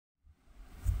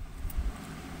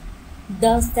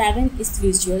The Seven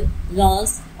Spiritual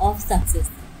Laws of Success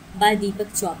by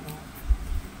Deepak Chopra.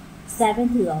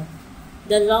 Seventh law,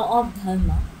 the law of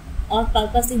dharma or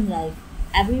purpose in life.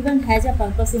 Everyone has a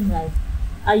purpose in life,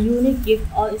 a unique gift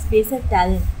or special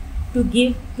talent to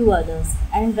give to others.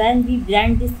 And when we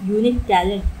blend this unique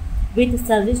talent with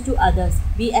service to others,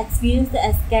 we experience the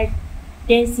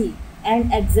ecstasy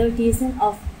and exaltation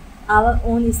of our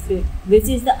own spirit, which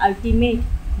is the ultimate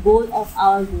goal of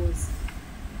our goals.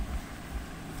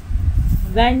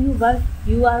 When you work,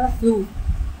 you are a flute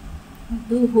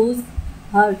to whose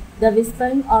heart the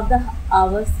whispering of the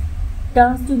hours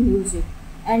turns to music.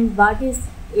 And what is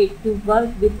it to work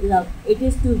with love? It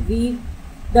is to weave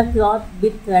the cloth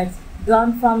with threads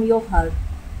drawn from your heart,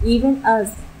 even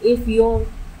as if your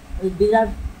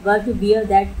beloved were to bear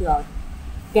that cloth.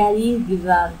 Carry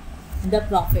Givar, the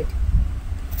prophet.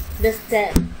 The,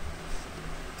 se-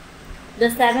 the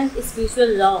seventh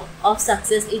spiritual law of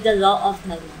success is the law of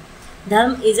dharma.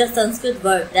 Dharma is a Sanskrit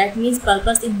word that means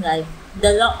purpose in life.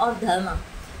 The law of dharma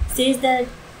says that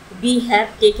we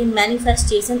have taken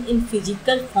manifestation in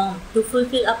physical form to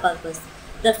fulfill a purpose.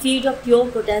 The field of pure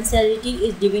potentiality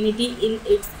is divinity in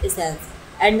its essence,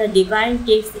 and the divine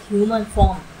takes human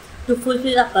form to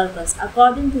fulfill a purpose.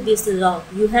 According to this law,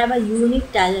 you have a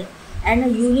unique talent and a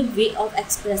unique way of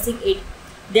expressing it.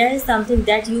 There is something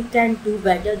that you can do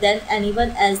better than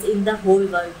anyone else in the whole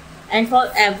world, and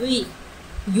for every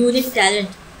unique talent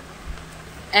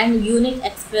and unique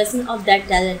expression of that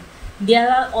talent,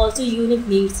 there are also unique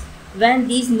needs. When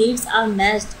these needs are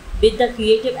matched with the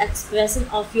creative expression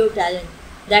of your talent,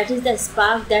 that is the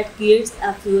spark that creates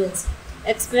affluence.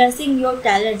 Expressing your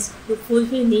talents to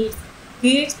fulfill needs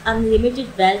creates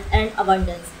unlimited wealth and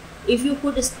abundance. If you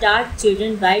could start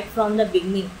children right from the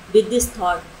beginning with this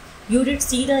thought, you would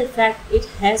see the effect it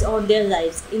has on their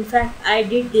lives. In fact, I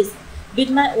did this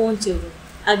with my own children.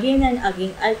 Again and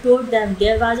again, I told them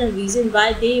there was a reason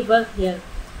why they were here,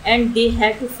 and they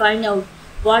had to find out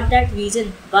what that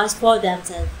reason was for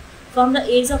themselves. From the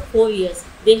age of 4 years,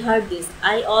 they heard this.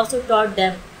 I also taught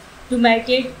them to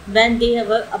meditate when they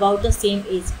were about the same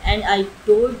age, and I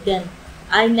told them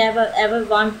I never ever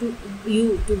want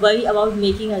you to worry about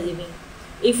making a living.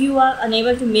 If you are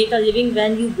unable to make a living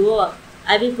when you grow up,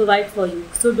 I will provide for you,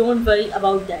 so don't worry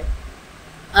about that.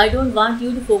 I don't want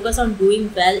you to focus on doing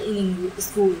well in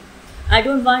school. I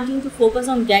don't want you to focus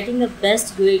on getting the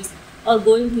best grades or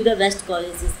going to the best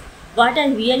colleges. What I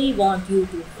really want you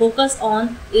to focus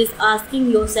on is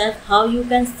asking yourself how you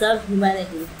can serve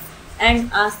humanity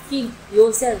and asking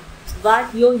yourself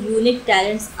what your unique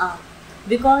talents are.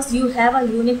 Because you have a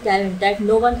unique talent that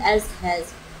no one else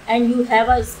has, and you have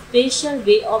a special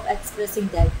way of expressing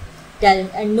that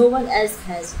talent and no one else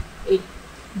has it.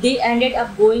 They ended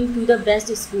up going to the best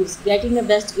schools, getting the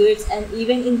best grades, and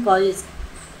even in college.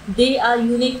 They are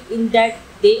unique in that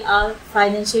they are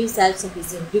financially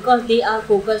self-sufficient because they are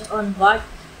focused on what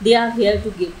they are here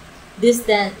to give. This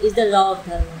then is the law of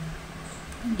dharma.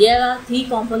 There are three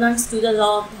components to the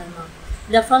law of dharma.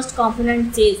 The first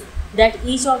component says that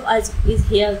each of us is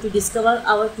here to discover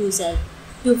our true self,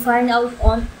 to find out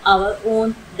on our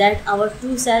own that our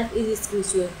true self is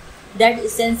spiritual, that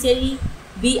essentially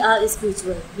we are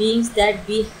spiritual beings, that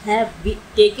we have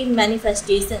taken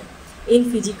manifestation in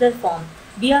physical form.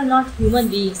 We are not human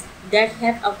beings that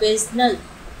have occasional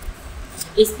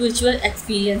spiritual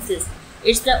experiences.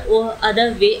 It's the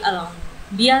other way around.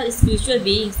 We are spiritual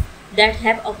beings that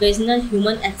have occasional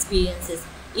human experiences.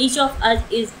 Each of us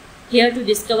is here to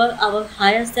discover our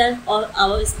higher self or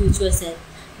our spiritual self.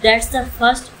 That's the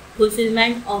first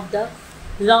fulfillment of the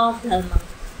law of dharma.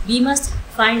 We must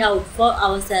find out for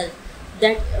ourselves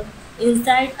that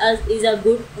inside us is a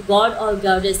good god or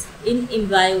goddess in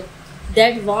embryo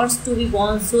that wants to be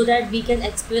born so that we can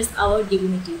express our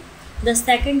divinity. The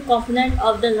second component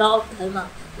of the law of dharma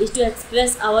is to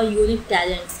express our unique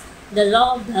talents. The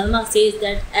law of dharma says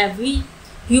that every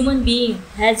human being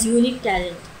has unique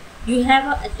talent. You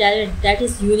have a talent that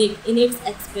is unique in its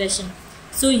expression,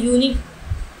 so unique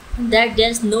that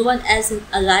there's no one else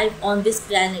alive on this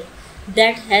planet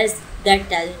that has that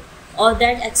talent or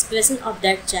that expression of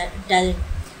that talent.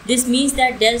 This means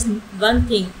that there's one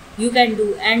thing you can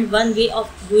do and one way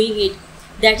of doing it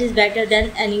that is better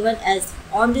than anyone else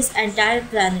on this entire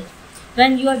planet.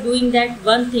 When you are doing that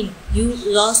one thing, you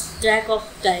lost track of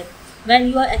time. When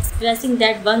you are expressing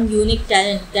that one unique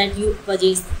talent that you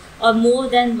possess, or more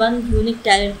than one unique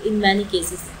talent in many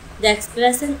cases, the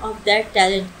expression of that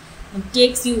talent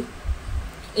takes you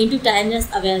into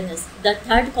timeless awareness. The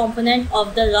third component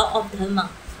of the law of dharma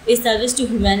is service to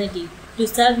humanity, to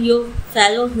serve your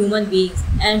fellow human beings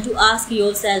and to ask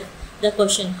yourself the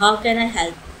question, how can I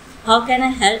help? How can I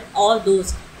help all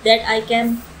those that I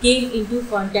can came into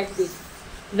contact with?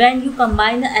 When you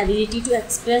combine the ability to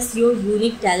express your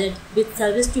unique talent with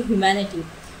service to humanity,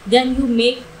 then you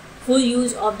make full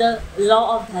use of the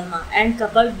law of dharma, and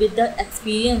coupled with the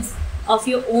experience of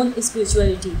your own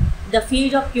spirituality, the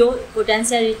field of pure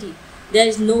potentiality, there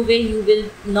is no way you will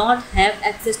not have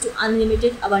access to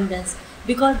unlimited abundance,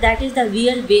 because that is the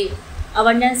real way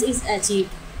abundance is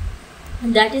achieved.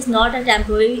 That is not a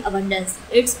temporary abundance,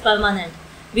 it's permanent.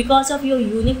 Because of your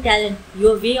unique talent,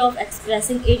 your way of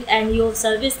expressing it, and your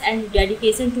service and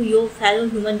dedication to your fellow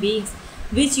human beings,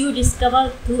 which you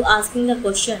discover through asking the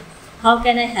question, how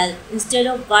can I help? Instead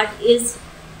of what is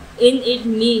in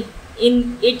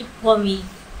it for me.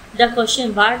 The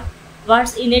question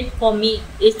what's in it for me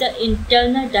is the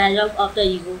internal dialogue of the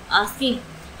ego. Asking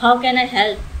how can I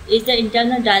help is the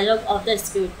internal dialogue of the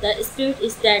spirit. The spirit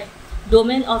is that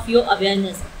domain of your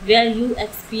awareness where you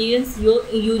experience your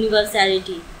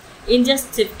universality. In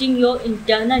just shifting your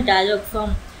internal dialogue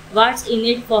from what's in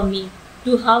it for me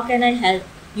to how can I help,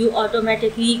 you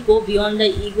automatically go beyond the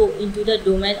ego into the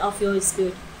domain of your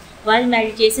spirit. While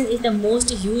meditation is the most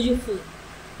useful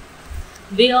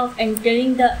way of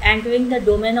entering the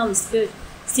domain of spirit,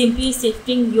 simply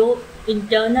shifting your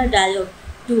internal dialogue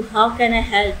to how can I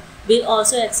help will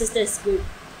also access the spirit,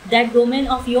 that domain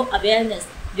of your awareness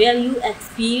where you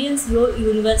experience your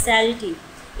universality.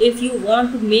 If you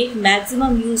want to make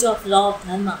maximum use of law of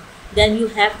dharma, then you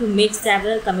have to make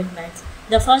several commitments.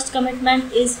 The first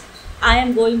commitment is I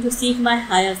am going to seek my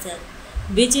higher self,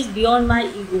 which is beyond my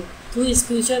ego, through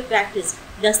spiritual practice.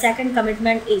 The second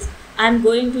commitment is I am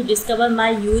going to discover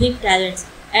my unique talents,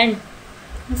 and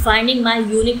finding my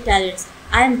unique talents,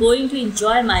 I am going to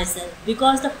enjoy myself,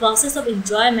 because the process of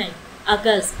enjoyment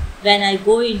occurs when I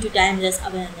go into timeless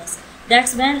awareness.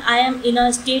 That's when I am in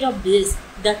a state of bliss.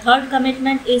 The third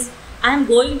commitment is I am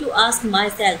going to ask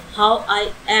myself how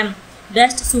I am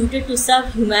best suited to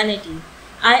serve humanity.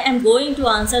 I am going to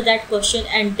answer that question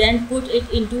and then put it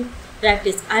into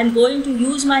practice. I am going to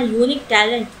use my unique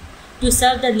talent to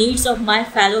serve the needs of my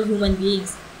fellow human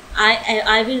beings.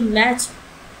 I will match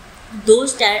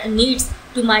those needs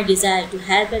to my desire to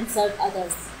help and serve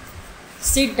others.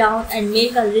 Sit down and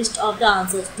make a list of the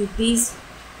answers to these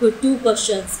two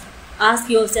questions. Ask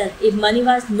yourself, if money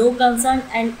was no concern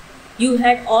and you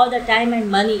had all the time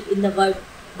and money in the world,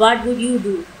 what would you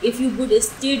do? If you would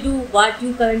still do what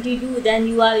you currently do, then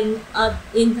you are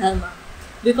in dharma,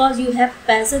 because you have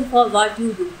passion for what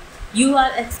you do. You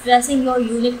are expressing your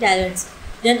unique talents.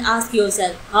 Then ask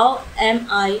yourself, how am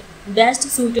I best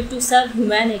suited to serve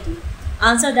humanity?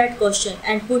 Answer that question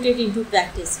and put it into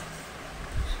practice.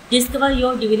 Discover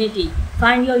your divinity,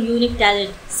 find your unique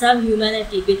talent, serve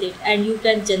humanity with it, and you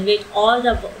can generate all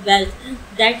the wealth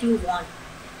that you want.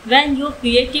 When your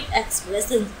creative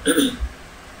expressions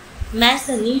match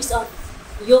the needs of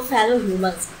your fellow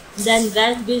humans, then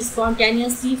wealth will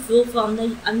spontaneously flow from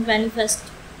the unmanifest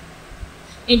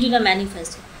into the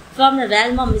manifest. From the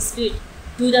realm of spirit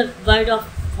to the world of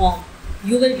form,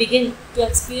 you will begin to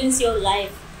experience your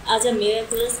life as a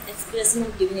miraculous expression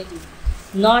of divinity,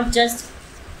 not just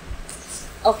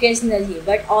occasionally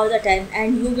but all the time,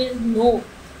 and you will know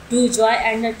true joy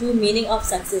and the true meaning of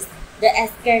success, the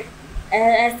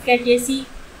ecstasy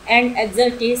and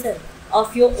exaltation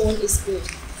of your own spirit.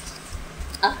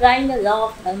 Applying the law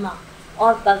of dharma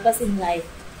or purpose in life.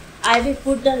 I will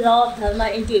put the law of dharma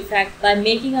into effect by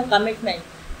making a commitment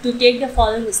to take the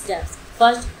following steps.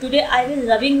 First, today I will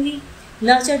lovingly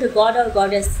nurture the god or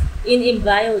goddess in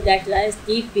embryo that lies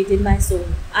deep within my soul.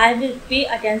 I will pay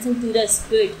attention to the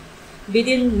spirit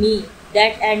within me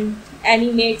that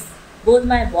animates both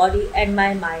my body and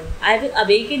my mind. I will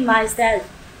awaken myself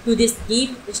to this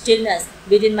deep stillness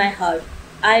within my heart.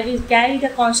 I will carry the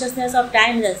consciousness of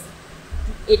timeless,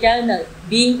 eternal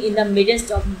being in the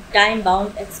midst of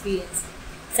time-bound experience.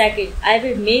 Second, I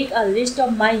will make a list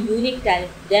of my unique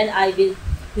talent. Then I will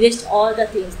list all the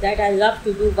things that I love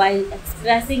to do while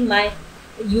expressing my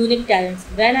unique talents.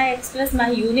 When I express my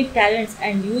unique talents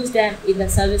and use them in the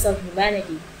service of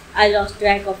humanity, I lost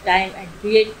track of time and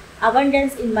create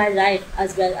abundance in my life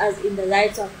as well as in the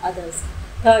lives of others.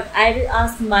 Third, I will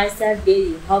ask myself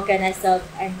daily, how can I serve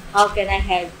and how can I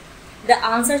help? The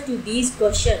answer to these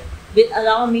questions will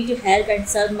allow me to help and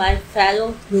serve my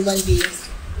fellow human beings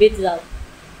with love.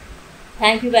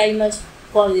 Thank you very much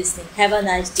for listening. Have a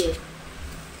nice day.